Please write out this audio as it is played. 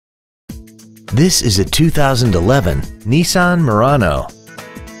This is a 2011 Nissan Murano.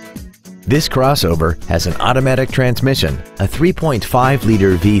 This crossover has an automatic transmission, a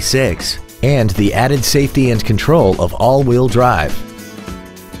 3.5-liter V6, and the added safety and control of all-wheel drive.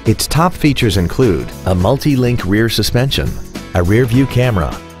 Its top features include a multi-link rear suspension, a rear-view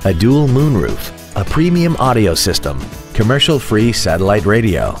camera, a dual moonroof, a premium audio system, commercial-free satellite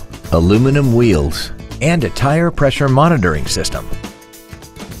radio, aluminum wheels, and a tire pressure monitoring system.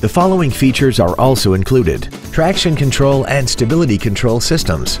 The following features are also included: traction control and stability control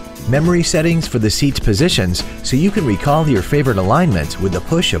systems, memory settings for the seat's positions so you can recall your favorite alignments with the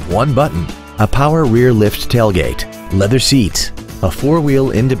push of one button, a power rear lift tailgate, leather seats, a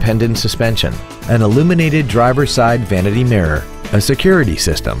four-wheel independent suspension, an illuminated driver's side vanity mirror, a security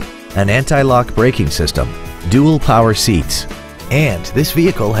system, an anti-lock braking system, dual power seats, and this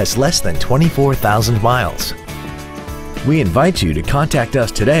vehicle has less than 24,000 miles. We invite you to contact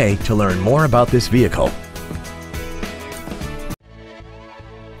us today to learn more about this vehicle.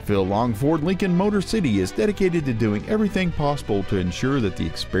 Phil Long Ford Lincoln Motor City is dedicated to doing everything possible to ensure that the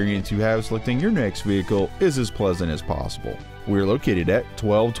experience you have selecting your next vehicle is as pleasant as possible. We're located at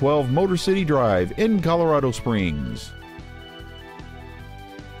 1212 Motor City Drive in Colorado Springs.